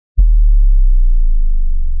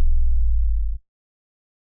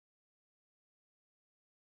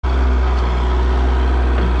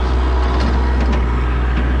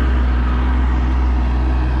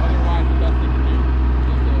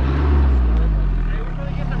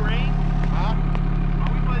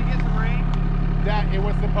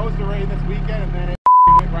supposed to rain this weekend, and then it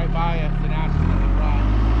went right by us and absolutely fried.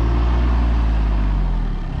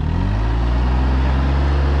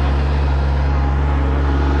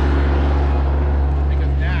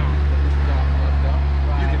 Because now that this is all closed up,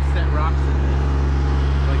 you can set rocks in this,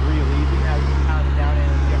 like real easy. Pound it down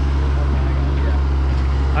in.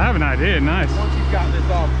 I have an idea. Nice. Once you've got this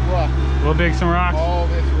all fluffed, We'll dig some rocks. all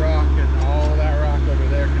this rock and all of that rock over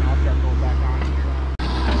there can all start going back on here.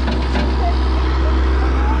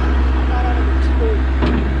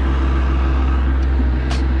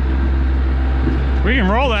 We can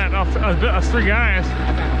roll that off us three guys.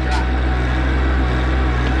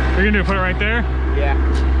 We're gonna do put it right there. Yeah,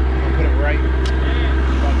 I'll put it right.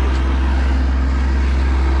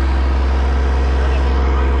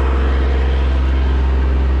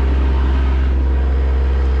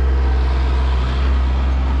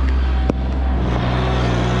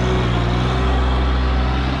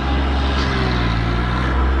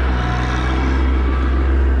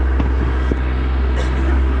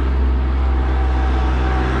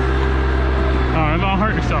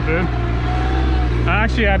 Dude.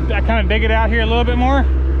 Actually, I kind of dig it out here a little bit more,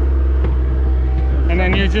 and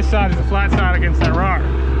then use this side as the flat side against that rock.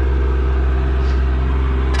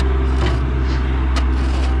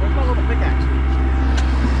 Where's my little pickaxe?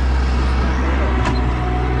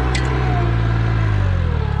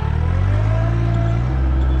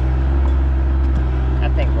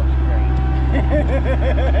 That thing looks great.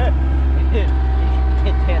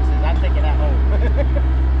 It dances. I'm taking that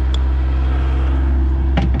home.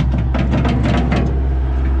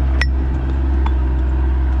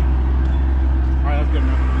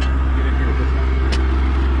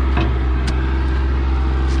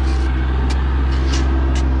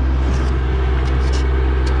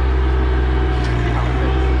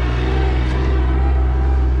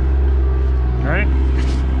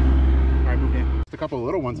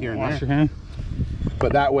 Little ones here and Wash there. your hand.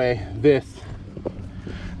 But that way this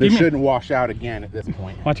shouldn't wash out again at this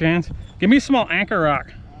point. Watch your hands. Give me a small anchor rock.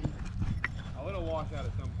 It'll wash out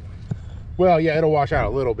at some point. Well, yeah, it'll wash out a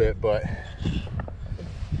little bit, but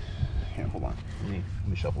here, hold on. Let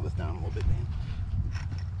me shuffle this down a little bit, man.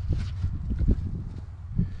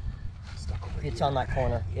 Stuck over It's here. on that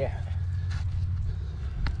corner. Yeah.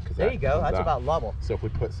 There you go. That's about level. So if we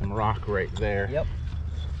put some rock right there, Yep.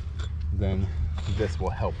 then this will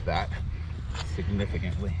help that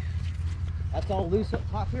significantly. That's all loose up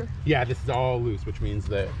top here? Yeah, this is all loose, which means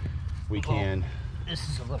that we can... This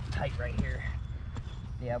is a little tight right here.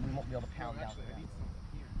 Yeah, we won't be able to pound down.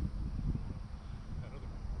 Yeah,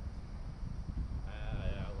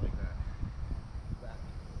 I like that.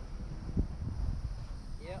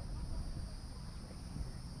 Yep.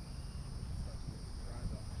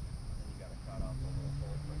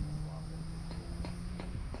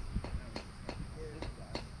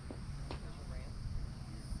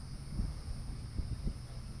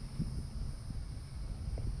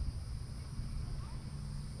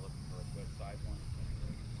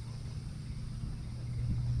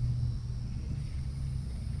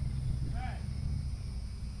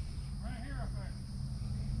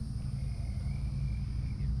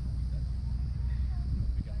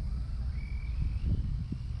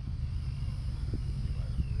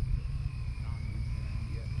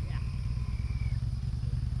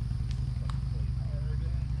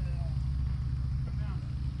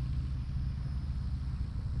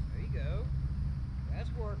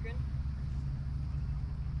 Working.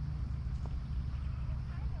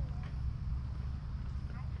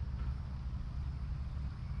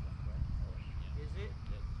 Is it?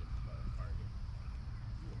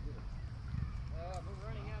 We're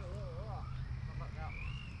running out of little rock. How about that?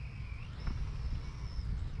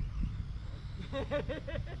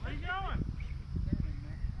 Where you going?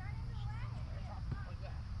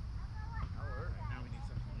 Now we need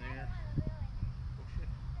something there.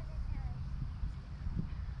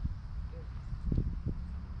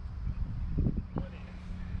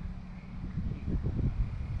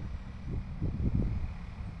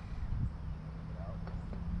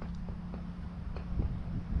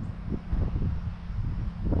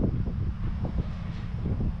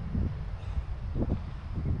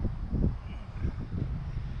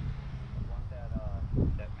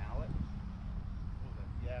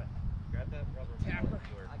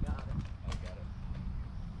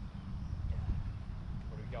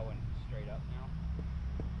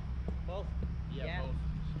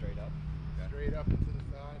 Straight up into the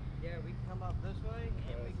side. Yeah, we can come up this way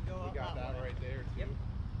and we can go up. We got that right there too. Yep.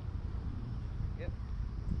 Yep.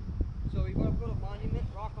 So you want to put a monument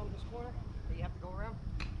rock on this corner that you have to go around?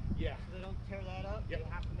 Yeah. So they don't tear that up? Yep. You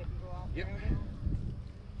have to make them go out Yep. around it?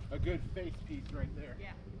 a good face piece right there.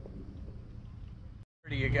 Yeah. Where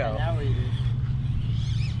do you go? Now we do.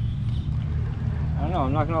 I don't know,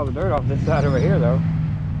 I'm knocking all the dirt off this side over here though.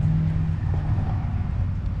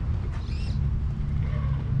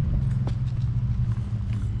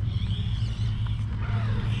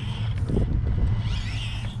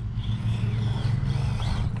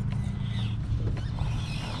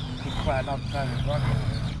 Keep flattening off the side of the bucket.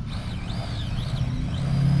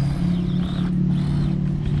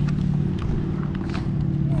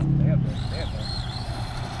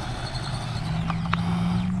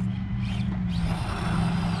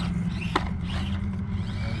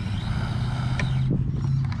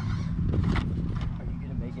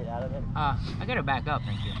 I gotta back up,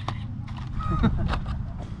 thank you.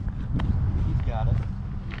 He's got it.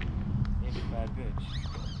 He's a bad bitch.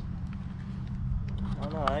 I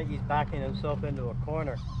don't know, I think he's backing himself into a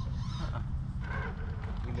corner.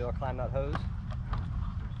 You know, I'll climb that hose.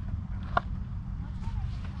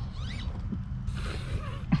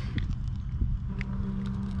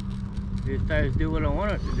 These tires do what I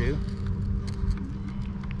want it to do.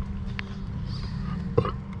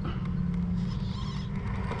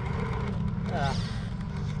 Oh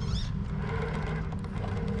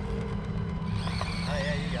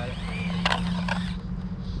yeah, you got it.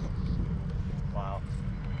 Wow.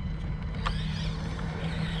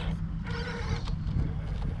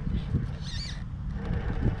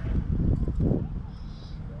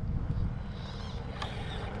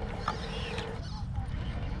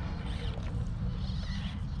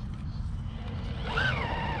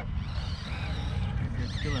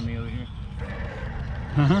 It's killing me over here.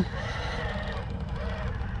 Uh-huh.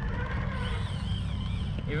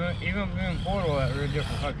 Even being portal at real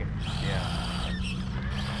different bucket. Yeah.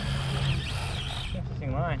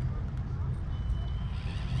 Interesting line.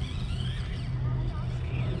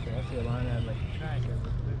 Okay, I see a line I'd like to try here.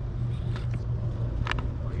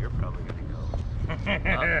 Well, you're probably gonna go.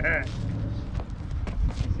 I've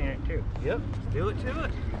seen it too. Yep. Do it to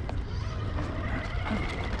it.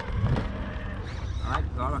 I like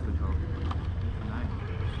throttle control. Nice.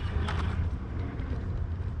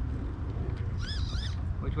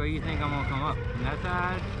 Which way you think I'm gonna come up? From that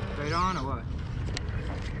side, straight on, or what?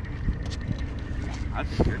 I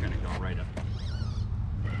think you're gonna go right up.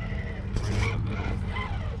 Right up the middle.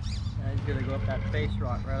 He's gonna go up that face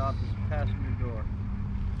rock right off his passenger door.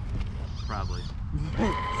 Probably.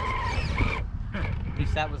 At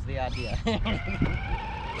least that was the idea.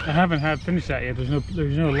 I haven't had finished that yet. There's no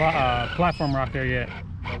platform rock there yet.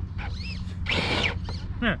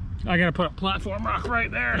 Yeah, I gotta put a platform rock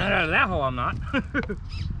right there. No, that hole I'm not.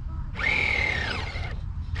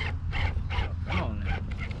 Come on now.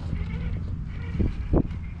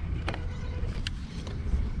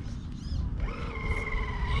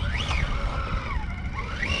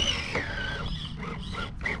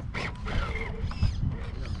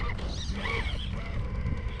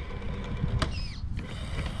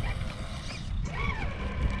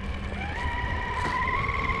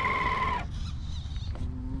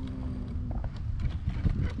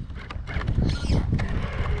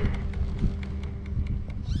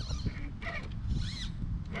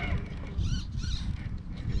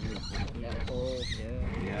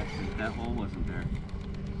 Yeah, since that hole wasn't there.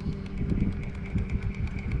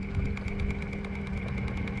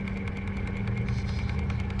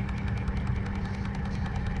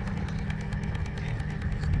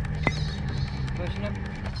 Pushing it.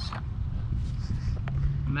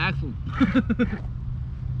 I'm axle.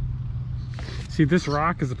 See, this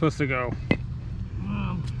rock is supposed to go.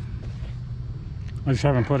 I just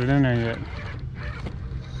haven't put it in there yet.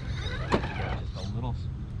 Just a little.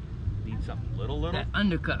 Need something little. That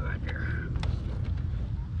undercut right there.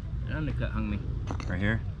 That undercut hung me. Right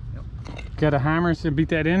here? Yep. Got a hammer to beat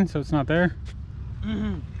that in so it's not there.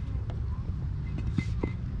 Mm-hmm.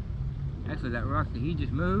 Actually, that rock that he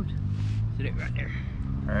just moved, sit it right there.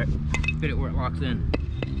 Alright. Fit it where it locks in.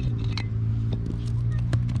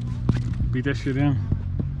 Beat that shit in.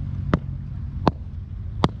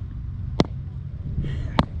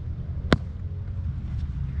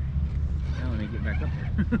 Now when I get back up there.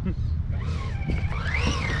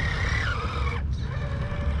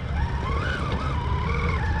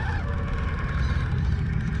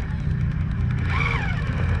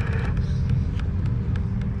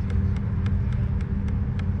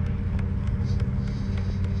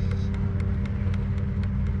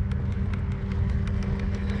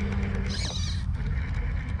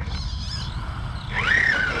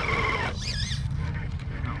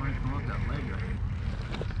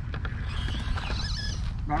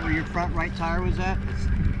 Right where your front right tire was at, it's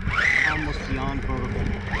almost beyond vertical.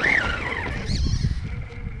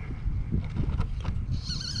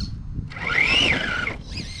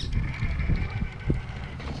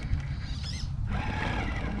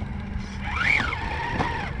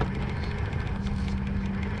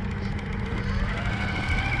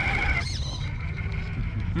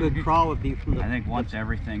 good crawl would be from the... I think once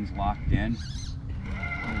everything's locked in.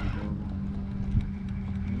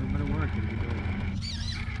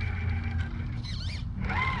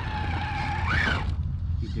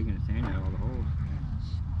 Keep digging the sand out of all the holes.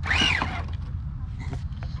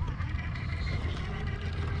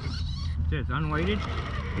 It's unweighted?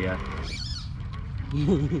 Yeah.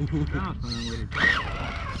 No, it's unweighted.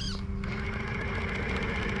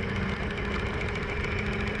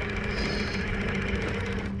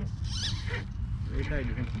 Very tight,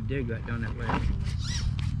 you think you dig that down that way.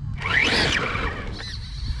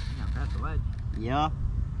 Not past the ledge. Yeah.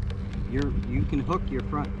 You can hook your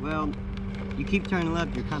front, well, you keep turning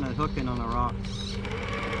left, you're kind of hooking on a rock.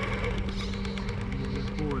 You get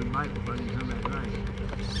forward and bite before you come back right.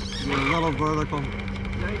 You're a little vertical.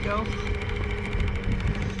 There you go.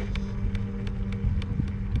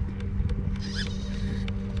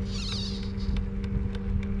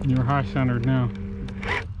 You're high centered now.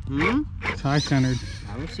 Hmm? It's high centered.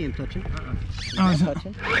 I don't see him touching. He's Oh, not is it?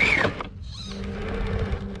 touching.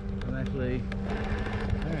 I'm actually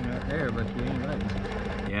right there, but you ain't right.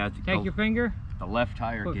 Yeah. Take your finger, The left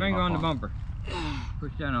tire. put gave finger up on the bumper.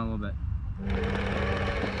 Push down a little bit.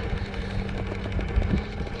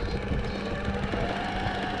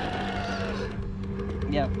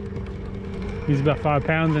 Yeah. He's about 5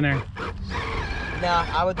 pounds in there. Nah,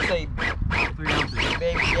 I would say 3 ounces.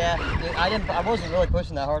 big, yeah. I wasn't really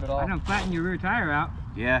pushing that hard at all. I done flatten your rear tire out.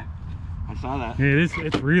 Yeah. I saw that. Yeah,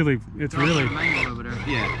 it's really. Some angle over there.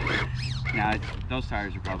 Yeah. Now those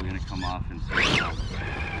tires are probably gonna come off and stuff.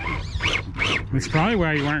 It's probably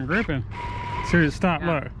why you weren't gripping. Serious, stop,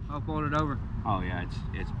 Yeah, look. I'll fold it over. Oh yeah,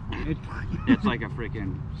 it's It's like a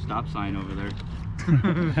freaking stop sign over there.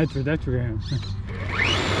 That's for him.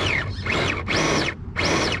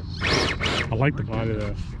 I like the body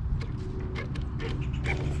though.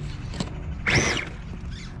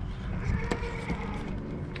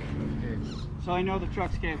 So I know the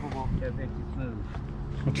truck's capable. Yeah, makes it smooth.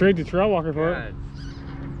 I'll trade the trail walker for it.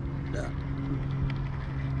 Good.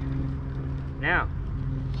 Now.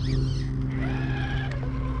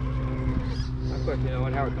 Of course, you know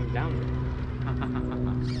how it comes down.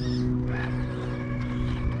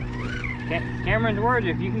 Cameron's words,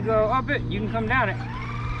 if you can go up it, you can come down it.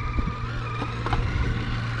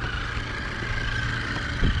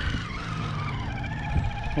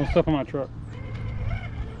 Don't step on my truck.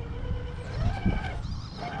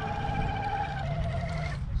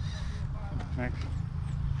 Thanks.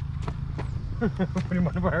 Put him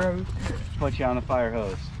on the fire hose. Put you on the fire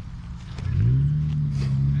hose.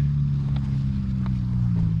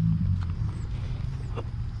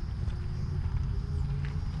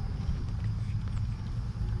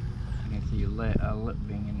 I can see a lip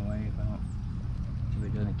being in the way if I don't, if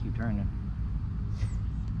it doesn't keep turning.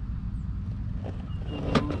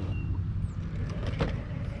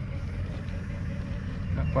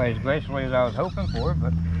 Not quite as gracefully as I was hoping for,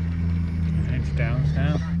 but It's down, it's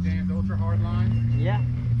down. Dan's ultra hard line. Yeah.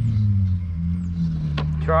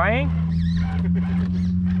 trying.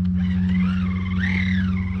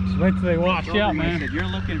 Just wait till they wash Told out, him, I man. said, you're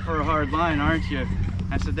looking for a hard line, aren't you?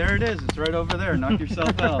 I said, there it is. It's right over there. Knock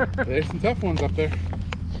yourself out. There's some tough ones up there.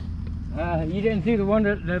 You didn't see the one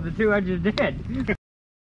that the two I just did.